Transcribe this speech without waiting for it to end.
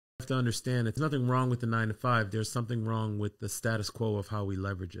have to understand there's nothing wrong with the 9 to 5. There's something wrong with the status quo of how we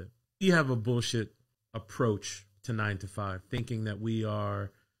leverage it. We have a bullshit approach to 9 to 5, thinking that we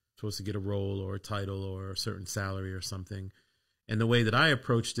are supposed to get a role or a title or a certain salary or something. And the way that I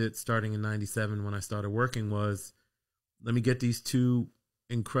approached it starting in 97 when I started working was, let me get these 2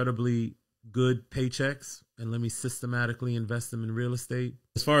 incredibly good paychecks and let me systematically invest them in real estate.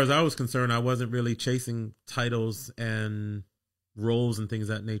 As far as I was concerned, I wasn't really chasing titles and roles and things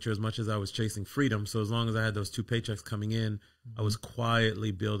of that nature as much as I was chasing freedom. So as long as I had those 2 paychecks coming in, I was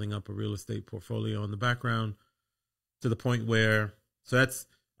quietly building up a real estate portfolio in the background to the point where,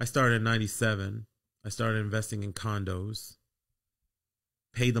 I started in 97. I started investing in condos,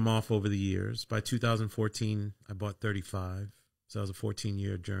 paid them off over the years. By 2014, I bought 35. So that was a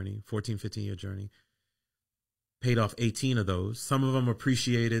 15-year journey. Paid off 18 of those. Some of them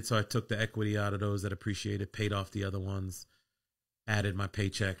appreciated, so I took the equity out of those that appreciated, paid off the other ones, added my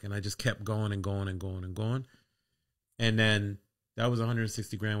paycheck, and I just kept going and going and going and going. And then that was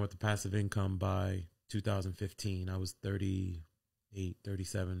 160 grand worth of passive income by 2015. I was 38,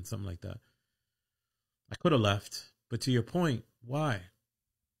 37, something like that. I could have left, but to your point, why?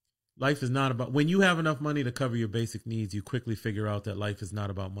 Life is not about, when you have enough money to cover your basic needs, you quickly figure out that life is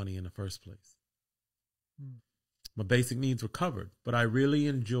not about money in the first place. My basic needs were covered, but I really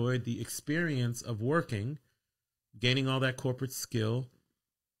enjoyed the experience of working, gaining all that corporate skill,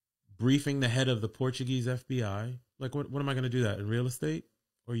 briefing the head of the Portuguese FBI. Like, what am I going to do that in real estate?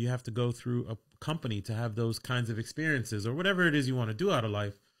 Or you have to go through a company to have those kinds of experiences or whatever it is you want to do out of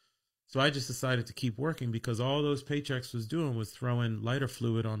life. So I just decided to keep working because all those paychecks was doing was throwing lighter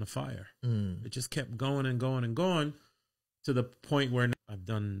fluid on the fire. It just kept going and going and going to the point where I've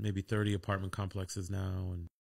done maybe 30 apartment complexes now and